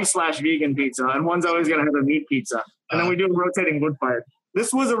veggie/vegan pizza, and one's always going to have a meat pizza. And then we do a rotating wood fired.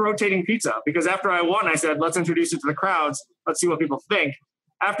 This was a rotating pizza because after I won, I said, let's introduce it to the crowds. Let's see what people think.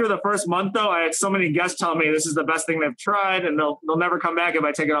 After the first month, though, I had so many guests tell me this is the best thing they've tried, and they'll never come back if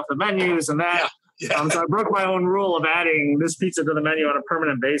I take it off the menu, this and that. Yeah. So I broke my own rule of adding this pizza to the menu on a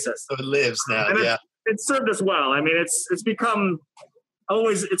permanent basis. So it lives now, and it's served us well. I mean, it's become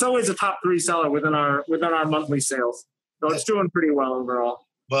always a top 3 seller within our monthly sales. So it's doing pretty well overall.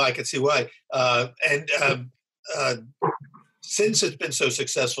 Well, I can see why. Since it's been so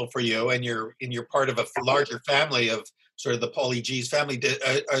successful for you, and you're part of a larger family of sort of the Paulie G's family,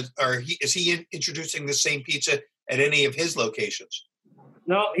 is he introducing the same pizza at any of his locations?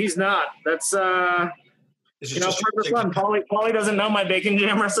 No, he's not. That's part of the fun. Paulie doesn't know my bacon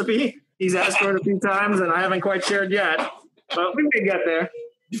jam recipe. He's asked for it a few times, and I haven't quite shared yet. But we may get there.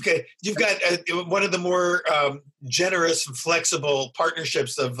 You've got one of the more generous and flexible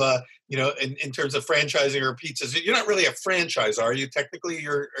partnerships of in terms of franchising or pizzas. You're not really a franchise, are you? Technically,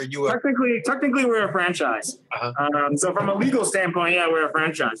 Technically, we're a franchise. Uh-huh. So from a legal standpoint, we're a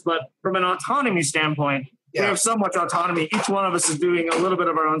franchise. But from an autonomy standpoint, we have so much autonomy. Each one of us is doing a little bit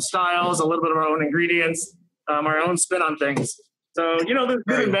of our own styles, a little bit of our own ingredients, our own spin on things. So there's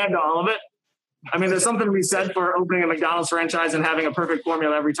good and bad to all of it. I mean, there's something to be said for opening a McDonald's franchise and having a perfect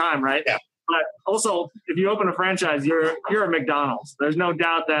formula every time, right? Yeah. But also, if you open a franchise, you're a McDonald's. There's no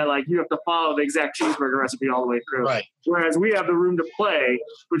doubt that you have to follow the exact cheeseburger recipe all the way through. Right. Whereas we have the room to play,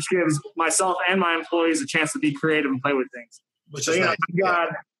 which gives myself and my employees a chance to be creative and play with things. Which is nice.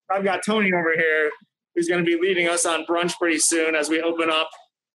 I've got Tony over here who's going to be leading us on brunch pretty soon as we open up.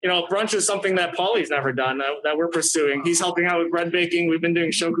 Brunch is something that Paulie's never done that we're pursuing. He's helping out with bread baking. We've been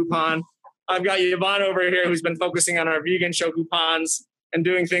doing shokupan. I've got Yvonne over here who's been focusing on our vegan shokupans and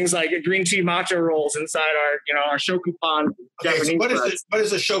doing things like green tea matcha rolls inside our shokupan. Okay, so what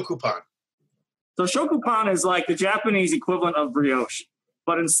is a shokupan? So shokupan is like the Japanese equivalent of brioche,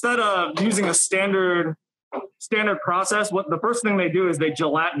 but instead of using a standard process, what the first thing they do is they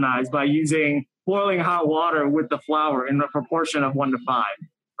gelatinize by using boiling hot water with the flour in the proportion of 1:5,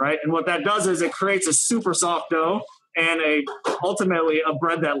 right? And what that does is it creates a super soft dough and ultimately a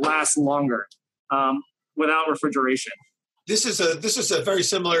bread that lasts longer without refrigeration. This is a very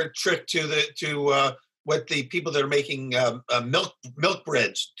similar trick to what the people that are making milk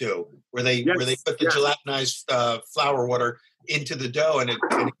breads do, where they put the gelatinized flour water into the dough and it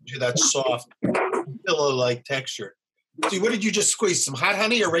gives you that soft pillow-like texture. See, what did you just squeeze? Some hot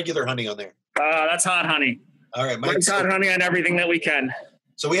honey or regular honey on there? That's hot honey. All right, Mike. It's hot honey on everything that we can.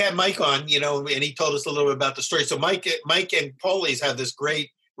 So we had Mike on, and he told us a little bit about the story. So Mike and Paulie's have this great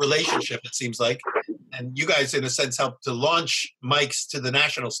relationship, it seems like, and you guys, in a sense, helped to launch Mike's to the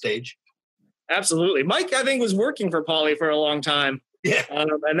national stage. Absolutely. Mike, I think, was working for Paulie for a long time. Yeah.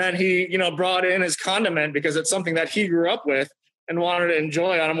 And then he, brought in his condiment because it's something that he grew up with and wanted to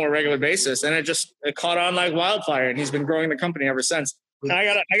enjoy on a more regular basis. And it caught on like wildfire, and he's been growing the company ever since. And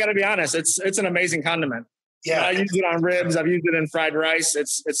I gotta be honest, it's an amazing condiment. Yeah. I use it on ribs. I've used it in fried rice.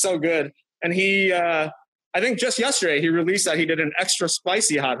 It's so good. And he, I think just yesterday he released that he did an extra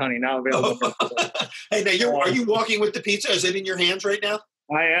spicy hot honey now available. Hey, now are you walking with the pizza? Is it in your hands right now?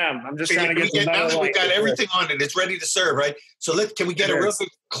 I am. I'm just trying to get now that we've got everything on it, it's ready to serve, right? So can we get a real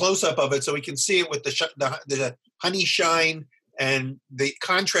quick close up of it so we can see it with the honey shine and the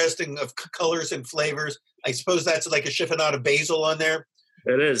contrasting of colors and flavors? I suppose that's like a chiffonade basil on there.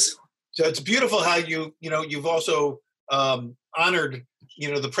 It is. So it's beautiful how you've also honored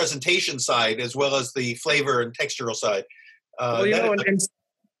the presentation side as well as the flavor and textural side. I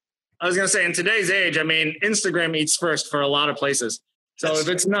was going to say, in today's age, I mean, Instagram eats first for a lot of places. So if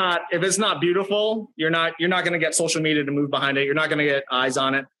it's not beautiful, you're not going to get social media to move behind it. You're not going to get eyes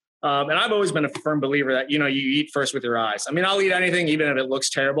on it. And I've always been a firm believer that you eat first with your eyes. I mean, I'll eat anything, even if it looks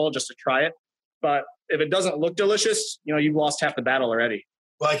terrible, just to try it. But if it doesn't look delicious, you've lost half the battle already.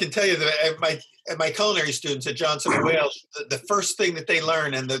 Well, I can tell you that at my culinary students at Johnson & Wales, the first thing that they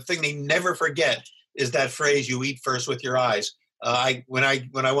learn and the thing they never forget is that phrase, "You eat first with your eyes." When I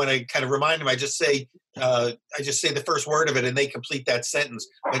want to kind of remind them, I just say the first word of it, and they complete that sentence.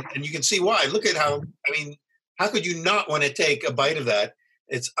 And you can see why. Look at how could you not want to take a bite of that?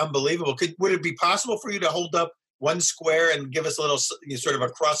 It's unbelievable. Would it be possible for you to hold up one square and give us a little sort of a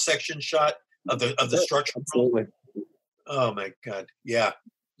cross section shot of the structure? Absolutely. Oh my God. Yeah.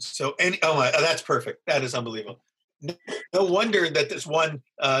 So, that's perfect. That is unbelievable. No wonder that this won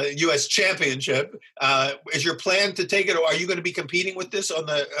U.S. championship. Is your plan to take it, or are you going to be competing with this on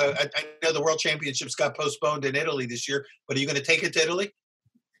the? I know the World Championships got postponed in Italy this year, but are you going to take it to Italy?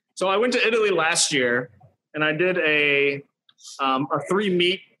 So I went to Italy last year, and I did a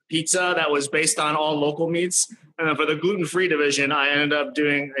 3-meat pizza that was based on all local meats. And then for the gluten-free division, I ended up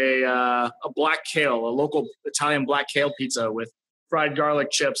doing a black kale, a local Italian black kale pizza with fried garlic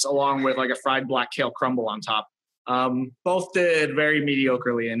chips, along with like a fried black kale crumble on top. Both did very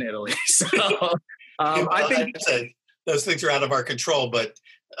mediocrely in Italy. So I think those things are out of our control, but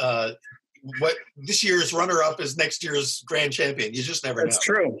what this year's runner-up is next year's grand champion. You just never know.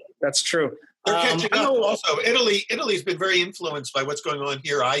 That's true. They're catching up also. Italy's been very influenced by what's going on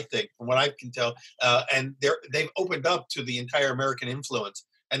here, I think, from what I can tell. And they've opened up to the entire American influence.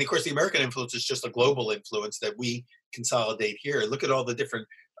 And of course, the American influence is just a global influence that we consolidate here. Look at all the different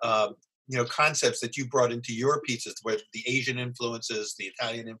concepts that you brought into your pizzas, with the Asian influences, the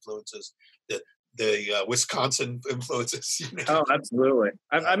Italian influences, the Wisconsin influences. Oh, absolutely.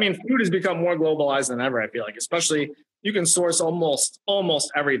 I mean, food has become more globalized than ever, I feel like, especially you can source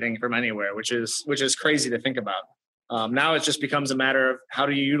almost everything from anywhere, which is crazy to think about. Now it just becomes a matter of how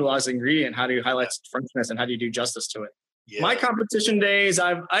do you utilize the ingredient, how do you highlight freshness, and how do you do justice to it. Yeah. My competition days,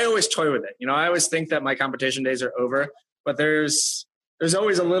 I always toy with it. I always think that my competition days are over, but there's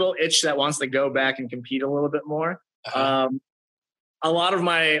always a little itch that wants to go back and compete a little bit more. Uh-huh. A lot of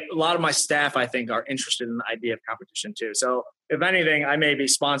my staff, I think, are interested in the idea of competition too. So if anything, I may be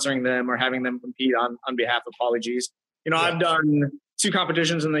sponsoring them or having them compete on behalf of Paulie G's. I've done 2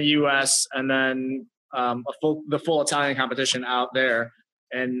 competitions in the U.S. and then the full Italian competition out there,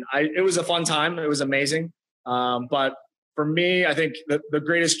 and it was a fun time. It was amazing. But for me, I think the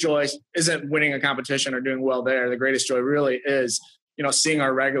greatest joy isn't winning a competition or doing well there. The greatest joy really is, seeing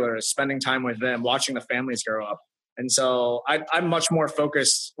our regulars, spending time with them, watching the families grow up. And so I'm much more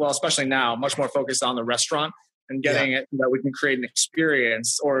focused, well, especially now, much more focused on the restaurant and getting it so that we can create an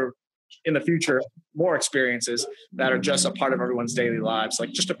experience, or in the future, more experiences that are just a part of everyone's daily lives,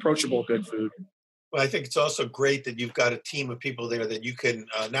 like just approachable, good food. Well, I think it's also great that you've got a team of people there that you can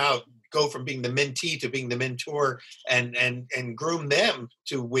now go from being the mentee to being the mentor and groom them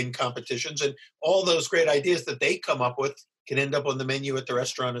to win competitions. And all those great ideas that they come up with can end up on the menu at the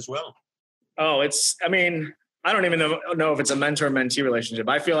restaurant as well. Oh, I don't even know if it's a mentor-mentee relationship.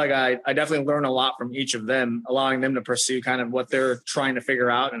 I feel like I definitely learn a lot from each of them, allowing them to pursue kind of what they're trying to figure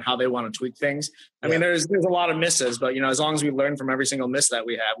out and how they want to tweak things. I mean, there's a lot of misses, but as long as we learn from every single miss that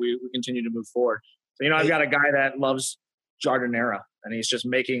we have, we continue to move forward. So, I've got a guy that loves giardiniera, and he's just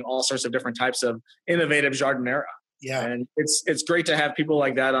making all sorts of different types of innovative giardiniera. Yeah. And it's great to have people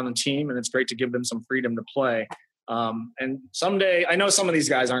like that on the team, and it's great to give them some freedom to play. And someday, I know some of these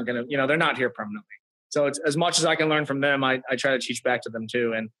guys aren't going to, they're not here permanently. So it's as much as I can learn from them, I try to teach back to them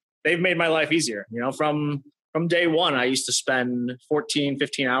too. And they've made my life easier. From day one, I used to spend 14,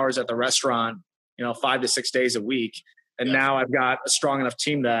 15 hours at the restaurant, 5 to 6 days a week. And now I've got a strong enough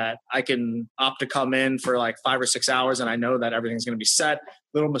team that I can opt to come in for like 5 or 6 hours. And I know that everything's going to be set.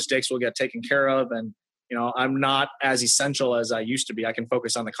 Little mistakes will get taken care of. And, I'm not as essential as I used to be. I can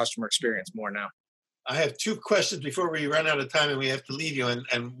focus on the customer experience more now. I have 2 questions before we run out of time and we have to leave you. And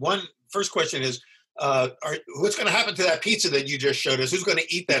first question is, what's going to happen to that pizza that you just showed us? Who's going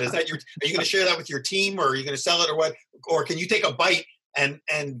to eat that? Are you going to share that with your team, or are you going to sell it, or what? Or can you take a bite and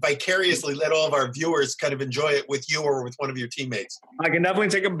vicariously let all of our viewers kind of enjoy it with you or with one of your teammates? I can definitely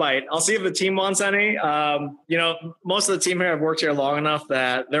take a bite. I'll see if the team wants any. Most of the team here have worked here long enough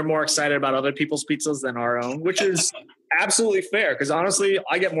that they're more excited about other people's pizzas than our own, which is absolutely fair. Because honestly,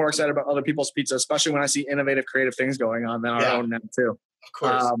 I get more excited about other people's pizza, especially when I see innovative, creative things going on than our own now too. Of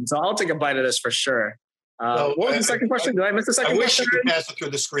course. So I'll take a bite of this for sure. What was the second question? Did I miss the second question? I wish you could pass it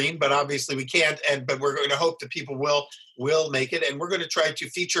through the screen, but obviously we can't. But we're going to hope that people will make it, and we're going to try to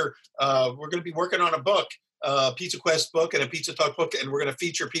feature. We're going to be working on a book, Pizza Quest book, and a Pizza Talk book, and we're going to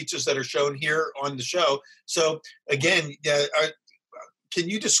feature pizzas that are shown here on the show. So again, can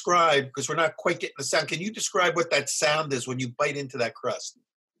you describe, because we're not quite getting the sound? Can you describe what that sound is when you bite into that crust?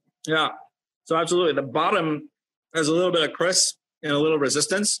 Yeah. So absolutely, the bottom has a little bit of crisp and a little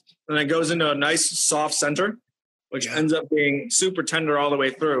resistance, and it goes into a nice soft center, which ends up being super tender all the way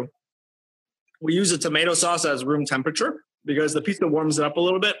through. We use a tomato sauce as room temperature because the pizza warms it up a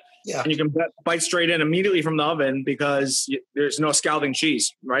little bit, and you can bite straight in immediately from the oven because there's no scalding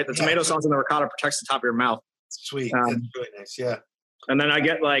cheese, right? The tomato sauce and the ricotta protects the top of your mouth. Sweet. That's really nice, And then I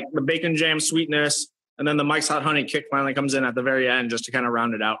get like the bacon jam sweetness, and then the Mike's Hot Honey kick finally comes in at the very end just to kind of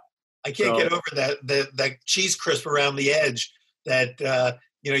round it out. I can't get over that cheese crisp around the edge. That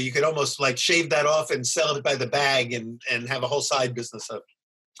you could almost like shave that off and sell it by the bag and have a whole side business of.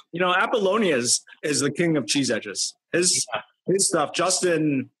 Apollonia is the king of cheese edges. His stuff,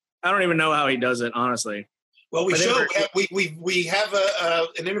 Justin. I don't even know how he does it, honestly. Well, we have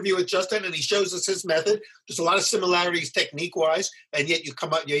an interview with Justin, and he shows us his method. There's a lot of similarities technique wise, and yet you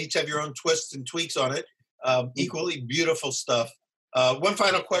each have your own twists and tweaks on it. Equally beautiful stuff. One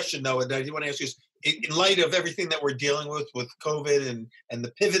final question, though, that I do want to ask you is, in light of everything that we're dealing with COVID and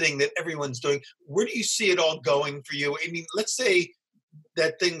the pivoting that everyone's doing, where do you see it all going for you? I mean, let's say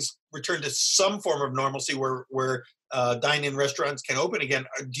that things return to some form of normalcy where dine-in restaurants can open again.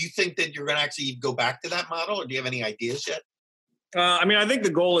 Do you think that you're going to actually go back to that model, or do you have any ideas yet? I think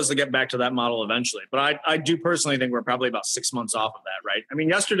the goal is to get back to that model eventually, but I do personally think we're probably about 6 months off of that, right? I mean,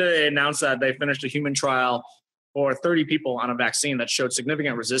 yesterday they announced that they finished a human trial for 30 people on a vaccine that showed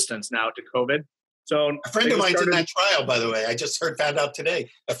significant resistance now to COVID. So a friend of mine's in that trial, by the way. I just found out today.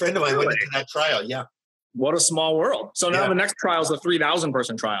 A friend of mine went into that trial. Yeah. What a small world. So now the next trial is the 3,000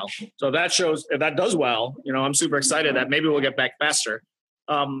 person trial. So if that does well, I'm super excited that maybe we'll get back faster.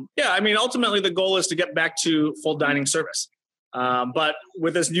 Ultimately the goal is to get back to full dining service. But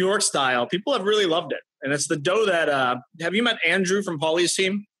with this New York style, people have really loved it. And it's the dough that, have you met Andrew from Paulie's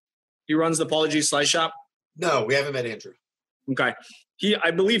team? He runs the Paulie G Slice Shop. No, we haven't met Andrew. Okay.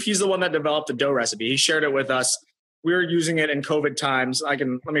 I believe he's the one that developed the dough recipe. He shared it with us. We were using it in COVID times. Let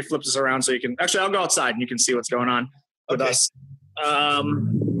me flip this around so you can, actually I'll go outside and you can see what's going on with us. We're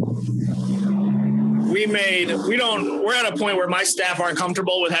at a point where my staff aren't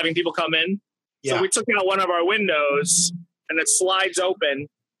comfortable with having people come in. Yeah. So we took out one of our windows and it slides open.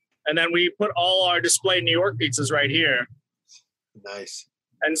 And then we put all our display New York pizzas right here. Nice.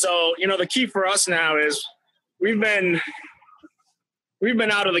 And so, the key for us now is we've been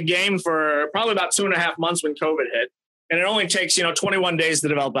out of the game for probably about 2.5 months when COVID hit. And it only takes, 21 days to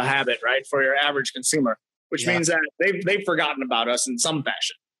develop a habit, right, for your average consumer, which means that they've forgotten about us in some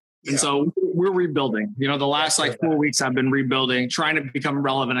fashion. And so we're rebuilding. The last 4 weeks I've been rebuilding, trying to become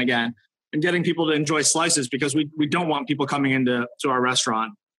relevant again and getting people to enjoy slices because we don't want people coming into our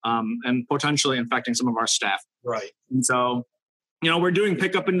restaurant and potentially infecting some of our staff. Right. And so, we're doing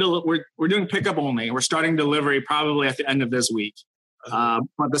pickup we're doing pickup only. We're starting delivery probably at the end of this week.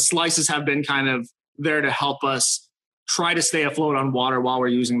 But the slices have been kind of there to help us try to stay afloat on water while we're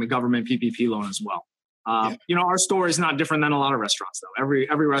using the government PPP loan as well. Our store is not different than a lot of restaurants, though. Every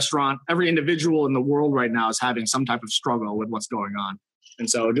restaurant, every individual in the world right now is having some type of struggle with what's going on. And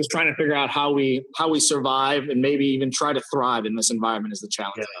so just trying to figure out how we survive and maybe even try to thrive in this environment is the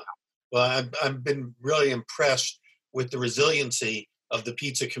challenge. Well, I've been really impressed with the resiliency of the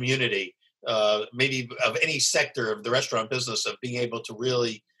pizza community, maybe of any sector of the restaurant business, of being able to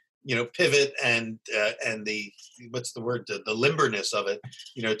really, pivot and the what's the word, the limberness of it,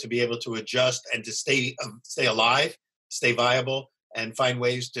 to be able to adjust and to stay alive, stay viable, and find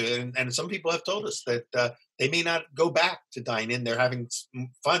ways to. And some people have told us that they may not go back to dine in. They're having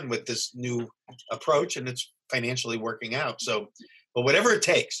fun with this new approach, and it's financially working out. So. But whatever it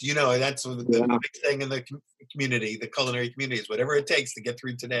takes, that's the big thing in the community, the culinary community, is whatever it takes to get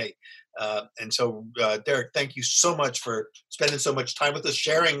through today. And so, Derrick, thank you so much for spending so much time with us,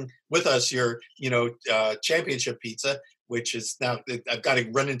 sharing with us your, championship pizza, which is now, I've got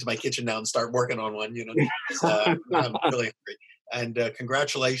to run into my kitchen now and start working on one, I'm really hungry. And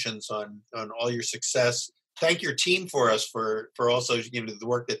congratulations on all your success. Thank your team for us for also, the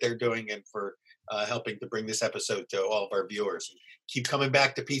work that they're doing, and for helping to bring this episode to all of our viewers. Keep coming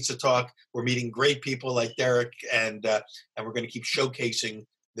back to Pizza Talk. We're meeting great people like Derrick, and we're going to keep showcasing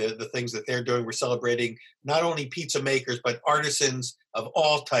the things that they're doing. We're celebrating not only pizza makers, but artisans of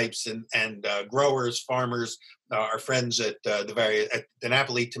all types, and growers, farmers. Our friends at at the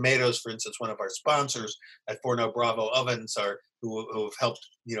Napoli Tomatoes, for instance, one of our sponsors at Forno Bravo Ovens, who have helped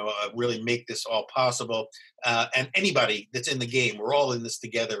really make this all possible. And anybody that's in the game, we're all in this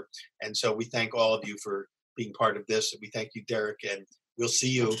together. And so we thank all of you for being part of this. We thank you, Derrick, and we'll see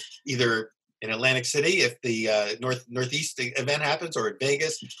you either in Atlantic City if the Northeast event happens, or at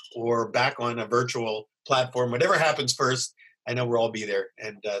Vegas, or back on a virtual platform. Whatever happens first, I know we'll all be there.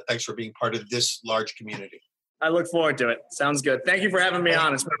 And thanks for being part of this large community. I look forward to it. Sounds good. Thank you for having me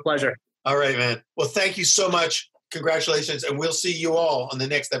on. It's been a pleasure. All right, man. Well, thank you so much. Congratulations. And we'll see you all on the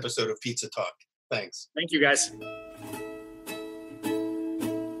next episode of Pizza Talk. Thanks. Thank you, guys.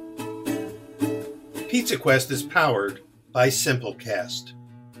 Pizza Quest is powered by Simplecast.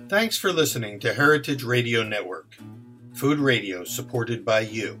 Thanks for listening to Heritage Radio Network, food radio supported by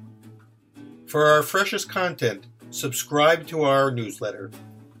you. For our freshest content, subscribe to our newsletter.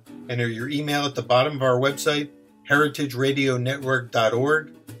 Enter your email at the bottom of our website,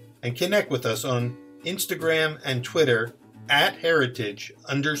 heritageradionetwork.org, and connect with us on Instagram and Twitter at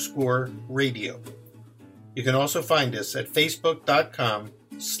heritage_radio. You can also find us at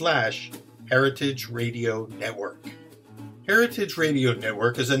facebook.com/Heritage Radio Network. Heritage Radio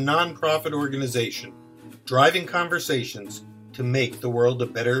Network is a non-profit organization driving conversations to make the world a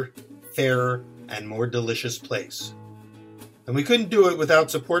better, fairer, and more delicious place. And we couldn't do it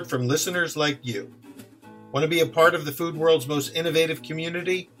without support from listeners like you. Want to be a part of the food world's most innovative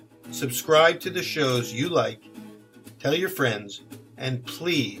community? Subscribe to the shows you like, tell your friends, and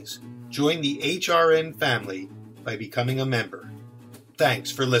please join the HRN family by becoming a member.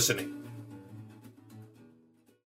 Thanks for listening.